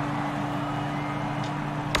touchback.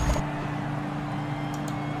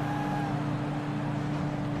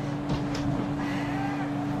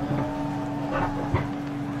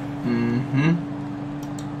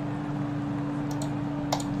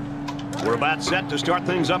 We're about set to start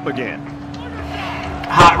things up again.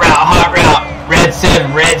 Hot route. Red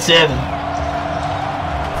 7, red 7.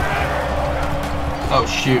 Oh,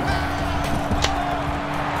 shoot.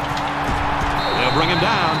 They'll bring him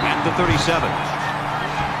down at the 37.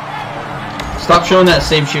 Stop showing that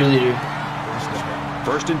same cheerleader.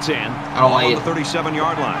 1st and 10. I don't like on it. the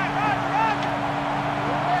 37-yard line.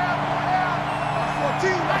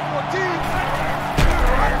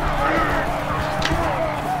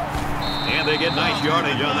 And they get nice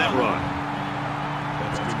yardage on that run.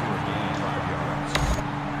 That's good for a gain of 5 yards.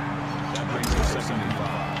 That brings us 75.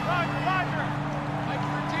 Roger. Mike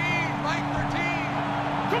 13. Mike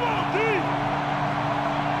 13. Come on, D.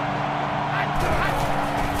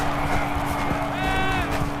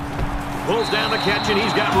 Pulls down the catch, and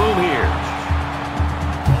he's got room here.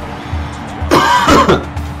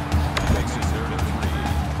 Makes it 0-3.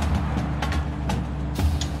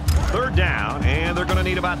 3rd down, and they're going to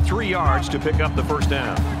need about 3 yards to pick up the first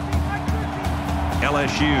down.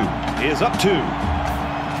 LSU is up 2.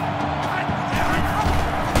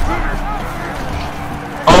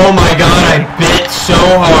 Oh my god, I bit so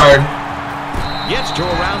hard. Gets to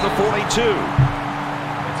around the 42.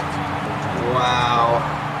 Wow.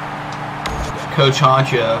 Coach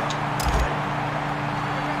Honcho.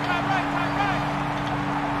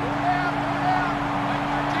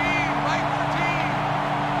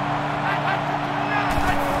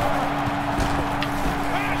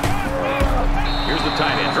 Here's the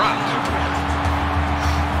tight end drop.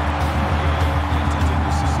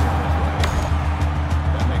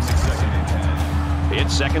 That makes it 2nd and 10.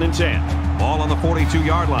 It's 2nd and 10. Ball on the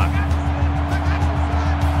 42-yard line.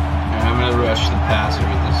 I'm going to rush the passer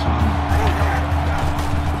with this one.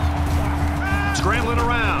 Scrambling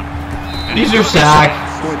around. These are sack.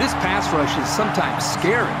 Boy, this pass rush is sometimes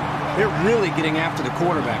scary. They're really getting after the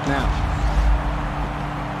quarterback now.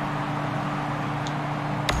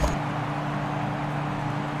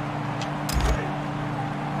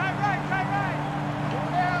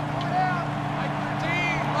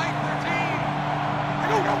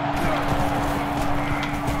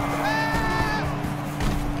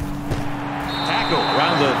 Tackle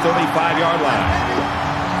around the 35-yard line.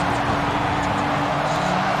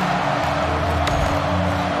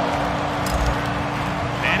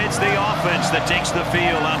 It's the offense that takes the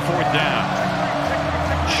field on 4th down.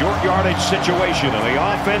 Short yardage situation, and the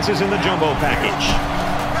offense is in the jumbo package.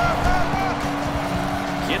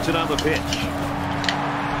 Gets it on the pitch.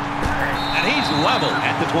 And he's level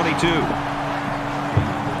at the 22.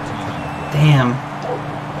 Damn.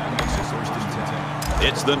 That makes it 1st and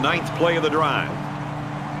 10. It's the 9th play of the drive.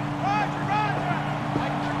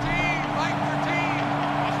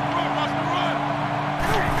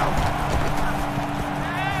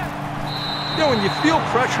 You know, when you feel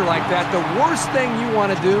pressure like that, the worst thing you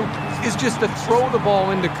want to do is just to throw the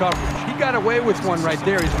ball into coverage. He got away with one right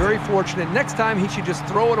there. He's very fortunate. Next time, he should just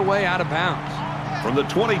throw it away out of bounds. From the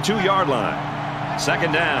 22-yard line,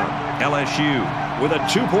 2nd down, LSU with a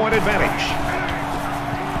 2-point advantage.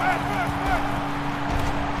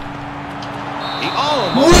 He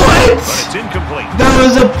almost What? but it's incomplete. That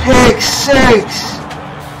was a pick 6.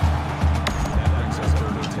 That brings us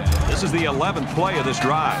 3rd and 10. This is the 11th play of this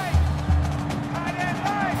drive.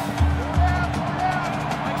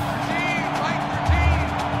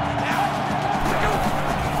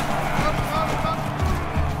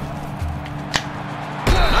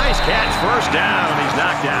 Nice catch, 1st down. He's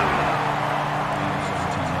knocked out.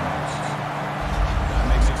 That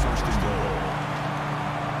makes it 1st and goal.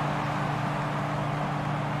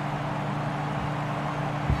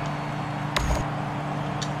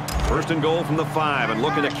 1st and goal from the 5, and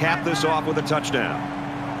looking to cap this off with a touchdown.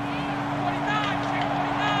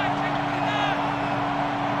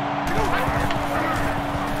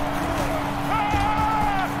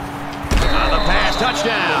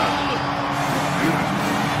 touchdown.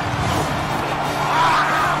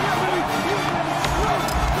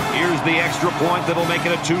 Here's the extra point that'll make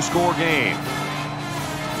it a 2-score game.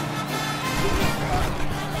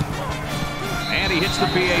 And he hits the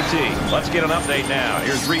PAT. Let's get an update now.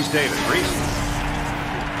 Here's Reese Davis. Reese.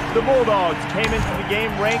 The Bulldogs came into the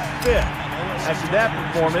game ranked 5th. After that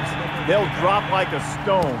performance, they'll drop like a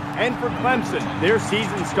stone. And for Clemson, their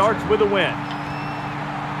season starts with a win.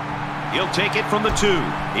 He'll take it from the 2.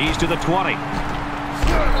 He's to the 20.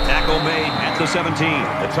 Tackle made at the 17.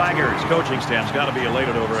 The Tigers coaching staff's got to be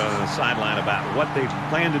elated over on the sideline about what they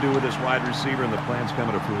plan to do with this wide receiver, and the plans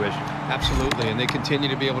coming to fruition. Absolutely, and they continue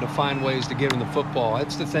to be able to find ways to get him the football.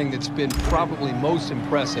 That's the thing that's been probably most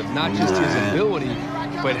impressive, not just his ability,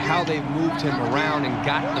 but how they've moved him around and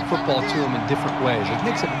gotten the football to him in different ways. It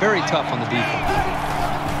makes it very tough on the defense.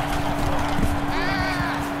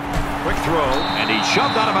 Quick throw, and he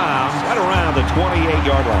shoved out of bounds right around the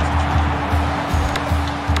 28-yard line.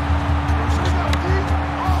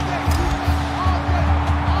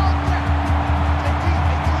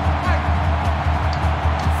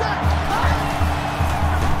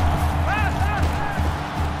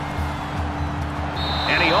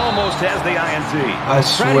 Has the INT. I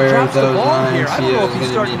swear that was INT. Here. I don't know if he's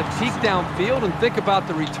starting to peek downfield and think about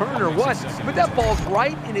the return or what, but that ball's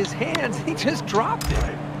right in his hands. He just dropped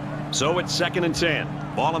it. So it's 2nd and 10.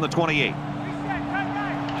 Ball on the 28.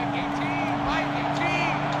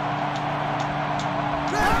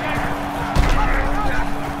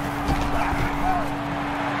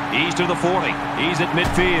 He's to the 40. He's at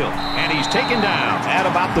midfield, and he's taken down at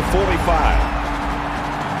about the 45.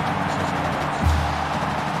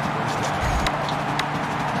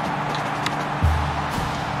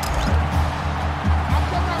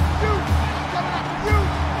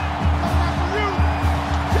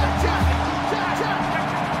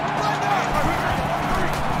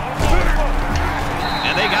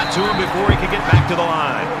 To him before he could get back to the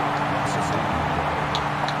line.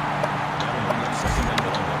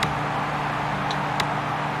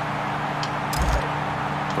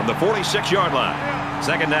 From the 46-yard line,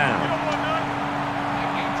 2nd down.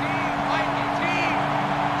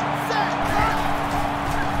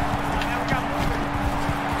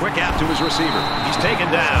 Quick out to his receiver. He's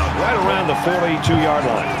taken down right around the 42-yard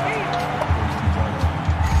line.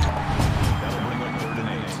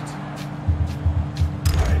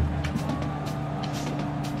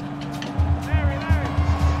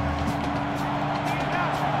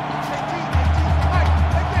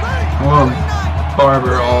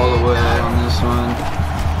 Barber all the way on this one.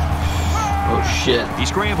 Oh shit. He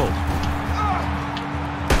scrambled.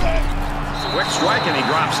 Quick strike and he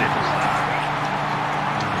drops it.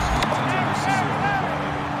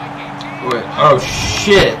 Wait. Oh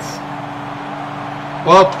shit.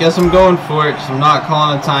 Well, guess I'm going for it because I'm not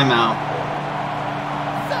calling a timeout.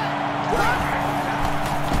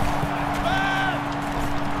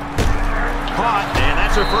 Caught, and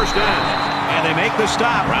that's a 1st down. And they make the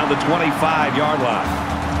stop around the 25-yard line.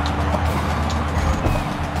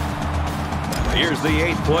 Here's the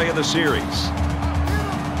 8th play of the series.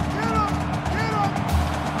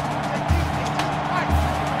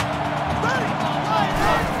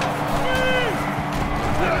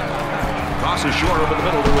 Crosses short over the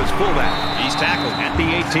middle to his fullback. He's tackled at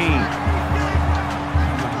the 18.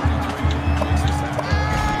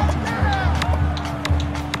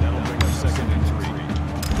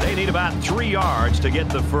 Need about 3 yards to get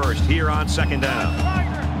the 1st here on 2nd down.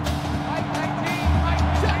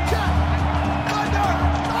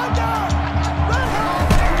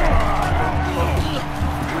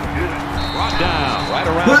 Brought down right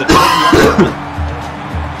around the 10-yard line.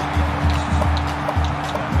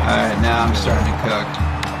 Alright, now I'm starting to cook.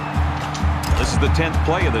 This is the 10th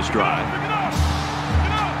play of this drive.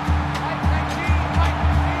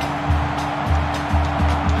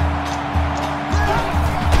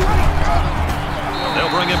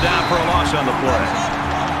 Bring him down for a loss on the play.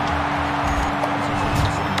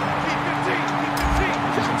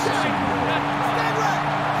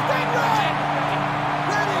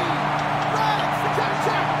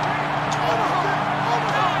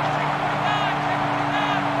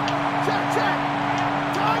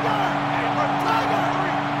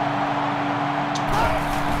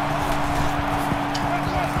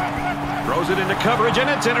 Throws it into coverage, and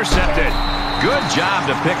it's intercepted. Good job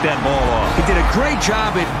to pick that ball off. He did a great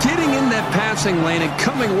job at getting in that passing lane and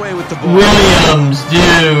coming away with the ball. Williams,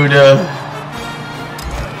 dude.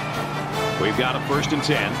 We've got a 1st and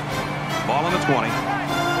 10. Ball on the 20.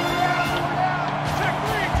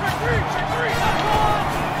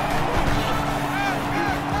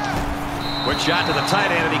 Quick shot to the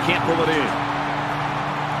tight end, and he can't pull it in.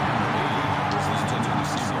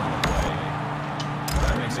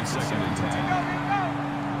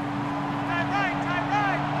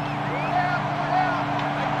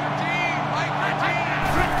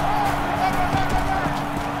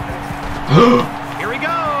 Here he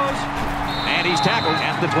goes. And he's tackled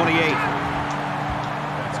at the 28.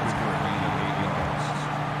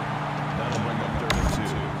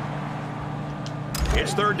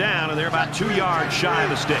 It's third down, and they're about 2 yards shy of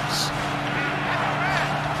the sticks.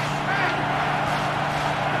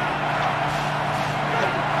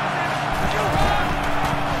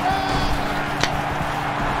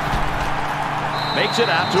 Makes it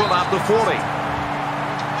out to about the 40.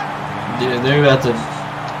 Dude, they're about to...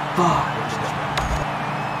 Fuck.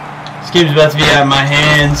 This game's about to be out of my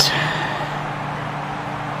hands.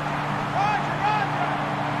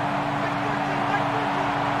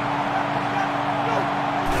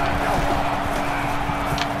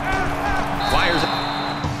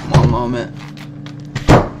 One moment.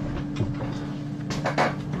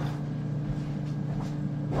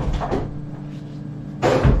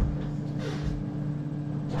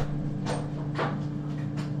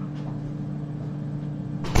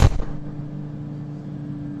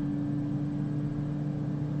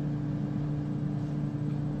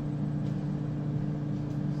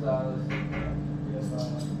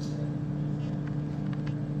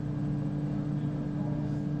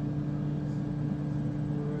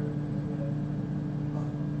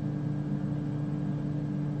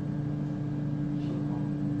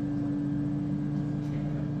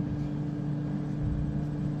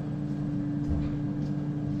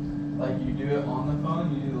 Like you do it on the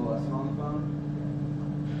phone, you do the lesson on the phone?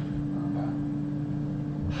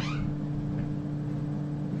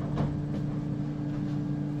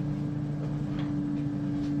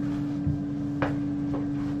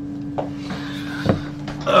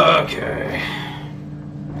 Okay. Okay.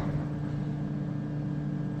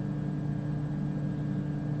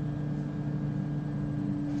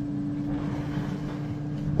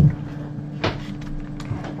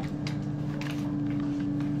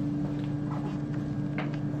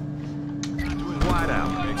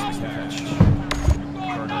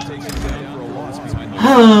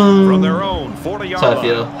 From their own 40-yard That's how I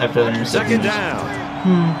feel line. after the interception. Second down.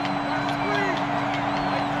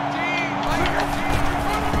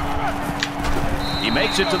 He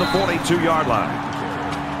makes it to the 42-yard line.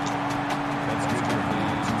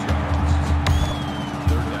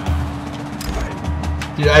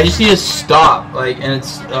 Dude, I just need to stop, like, and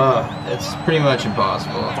it's pretty much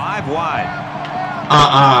impossible. 5 wide.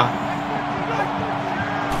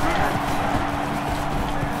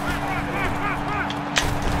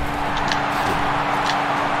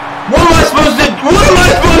 What am I supposed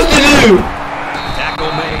to do?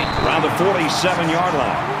 Tackle made around the 47-yard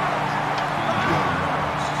line.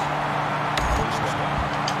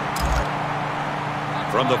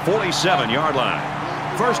 From the 47-yard line.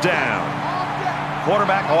 First down.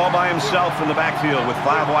 Quarterback all by himself in the backfield with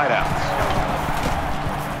 5 wideouts.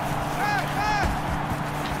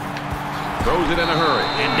 Throws it in a hurry.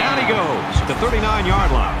 And down he goes at the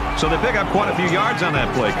 39-yard line. So they pick up quite a few yards on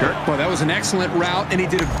that play, Kirk. Well, that was an excellent route, and he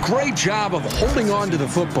did a great job of holding on to the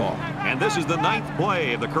football. And this is the 9th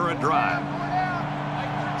play of the current drive.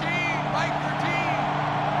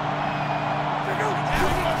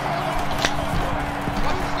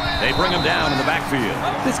 They bring him down in the backfield.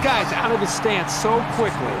 This guy's out of his stance so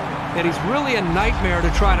quickly that he's really a nightmare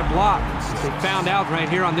to try to block. They found out right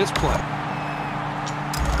here on this play.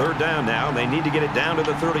 Third down now, and they need to get it down to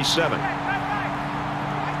the 37.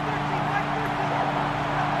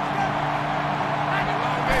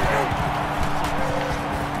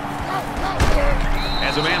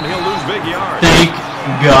 As a man, he'll lose big yards. Thank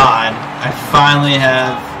God, I finally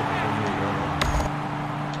have.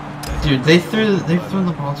 Dude, they've thrown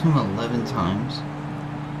the ball to him 11 times.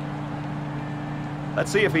 Let's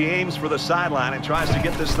see if he aims for the sideline and tries to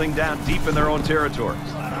get this thing down deep in their own territory.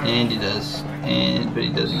 And he does. But he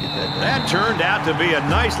doesn't get that done. That turned out to be a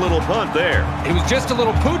nice little punt there. It was just a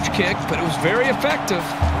little pooch kick, but it was very effective.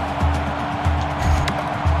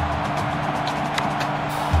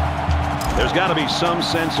 There's got to be some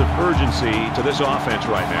sense of urgency to this offense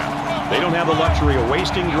right now. They don't have the luxury of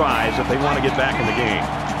wasting drives if they want to get back in the game.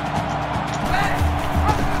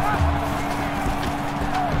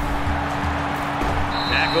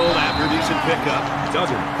 Tackled after a decent pickup.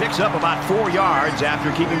 Duggan picks up about 4 yards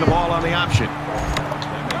after keeping the ball on the option.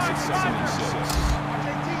 That makes it 76.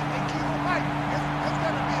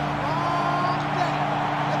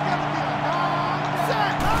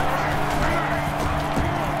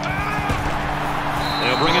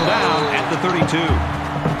 They'll bring him down at the 32.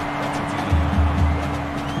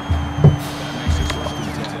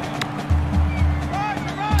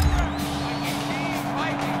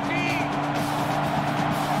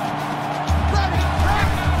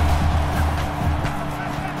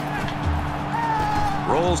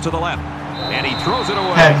 Rolls to the left. And he throws it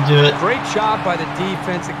away. Had to do it. Great job by the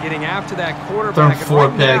defense at getting after that quarterback. Thrown And 4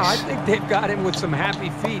 right now, picks. I think they've got him with some happy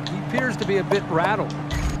feet. He appears to be a bit rattled.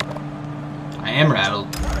 I am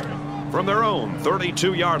rattled. From their own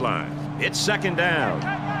 32-yard line, it's second down.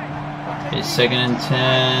 It's 2nd and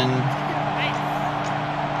 10.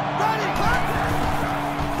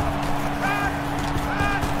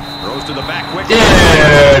 Throws to the back quick. Dude!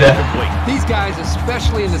 These guys,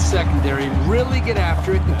 especially in the secondary, really get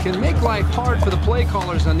after it and can make life hard for the play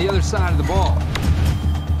callers on the other side of the ball.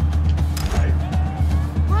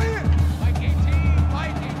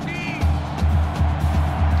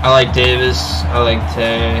 I like Davis. I like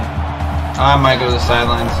Tay. I might go to the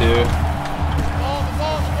sideline too.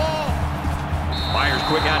 Fires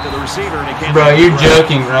quick out to the receiver, and he can't. Bro, you're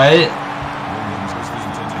joking, right?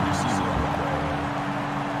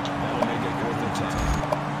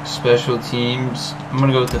 Special teams. I'm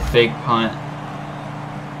gonna go with the fake punt.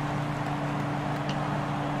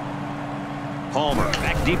 Palmer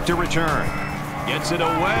back deep to return. Gets it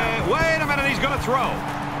away. Wait a minute, he's going to throw.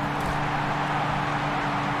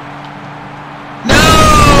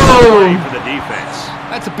 No! For the defense.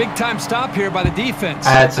 That's a big-time stop here by the defense.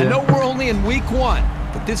 I had to. I know we're only in week 1,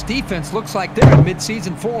 but this defense looks like they're in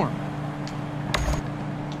mid-season form.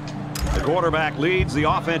 The quarterback leads the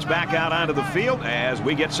offense back out onto the field as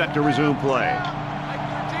we get set to resume play.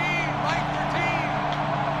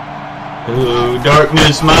 Ooh,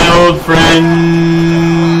 darkness, my old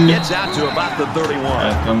friend. Gets out to about the 31.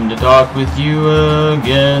 I've come to talk with you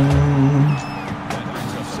again.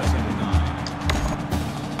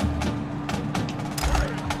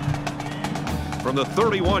 From the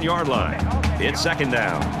 31-yard line, it's second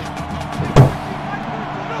down.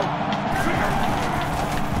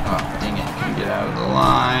 Oh, dang it. Can get out of the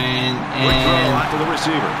line. Quick throw And out to the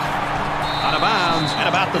receiver. Out of bounds at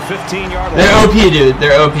about the 15-yard line. they're OP, dude.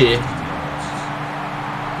 They're OP.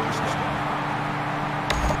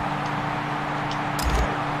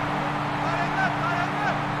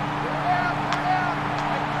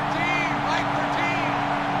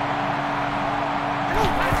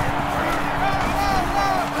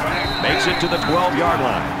 Makes it to the 12-yard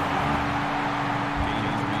line.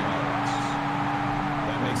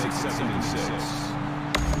 That makes it 76.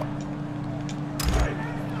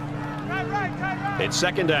 It's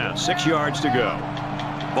second down, 6 yards to go.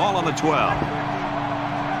 Ball on the 12.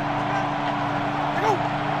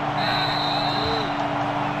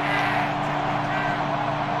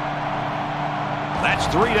 That's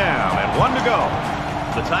 3 down and 1 to go.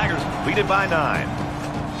 The Tigers lead it by 9.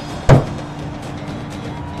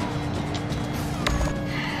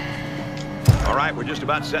 All right, we're just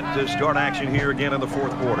about set to start action here again in the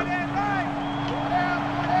fourth quarter.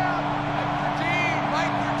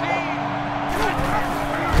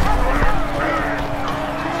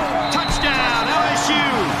 Touchdown, LSU!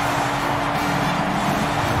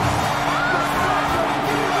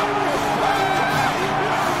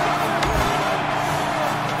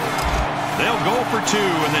 They'll go for 2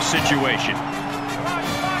 in this situation.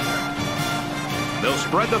 They'll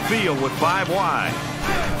spread the field with 5 wide.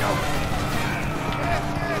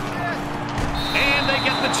 And they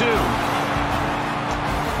get the 2.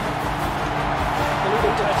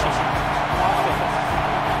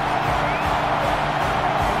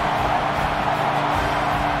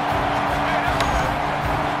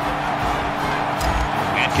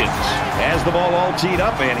 Atkins has the ball all teed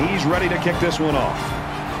up, and he's ready to kick this one off.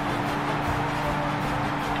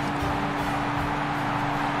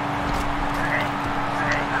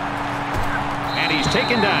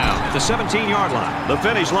 Taken down at the 17-yard line. The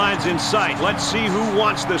finish line's in sight. Let's see who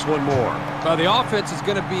wants this one more. Well, the offense is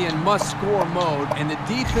going to be in must-score mode, and the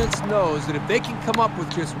defense knows that if they can come up with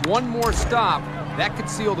just one more stop, that could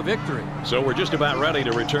seal the victory. So we're just about ready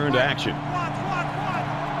to return to action.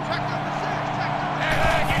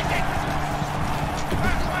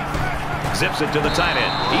 Zips it to the tight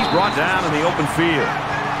end. He's brought down in the open field.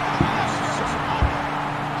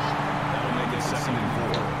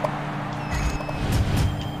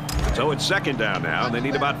 So it's second down now, and they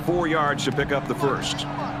need about 4 yards to pick up the first.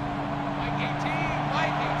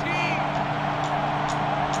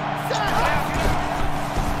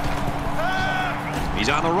 He's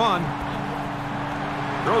on the run.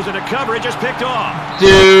 Throws into coverage, just picked off.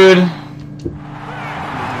 Dude.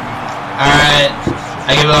 Alright.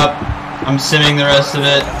 I give up. I'm simming the rest of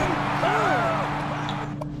it.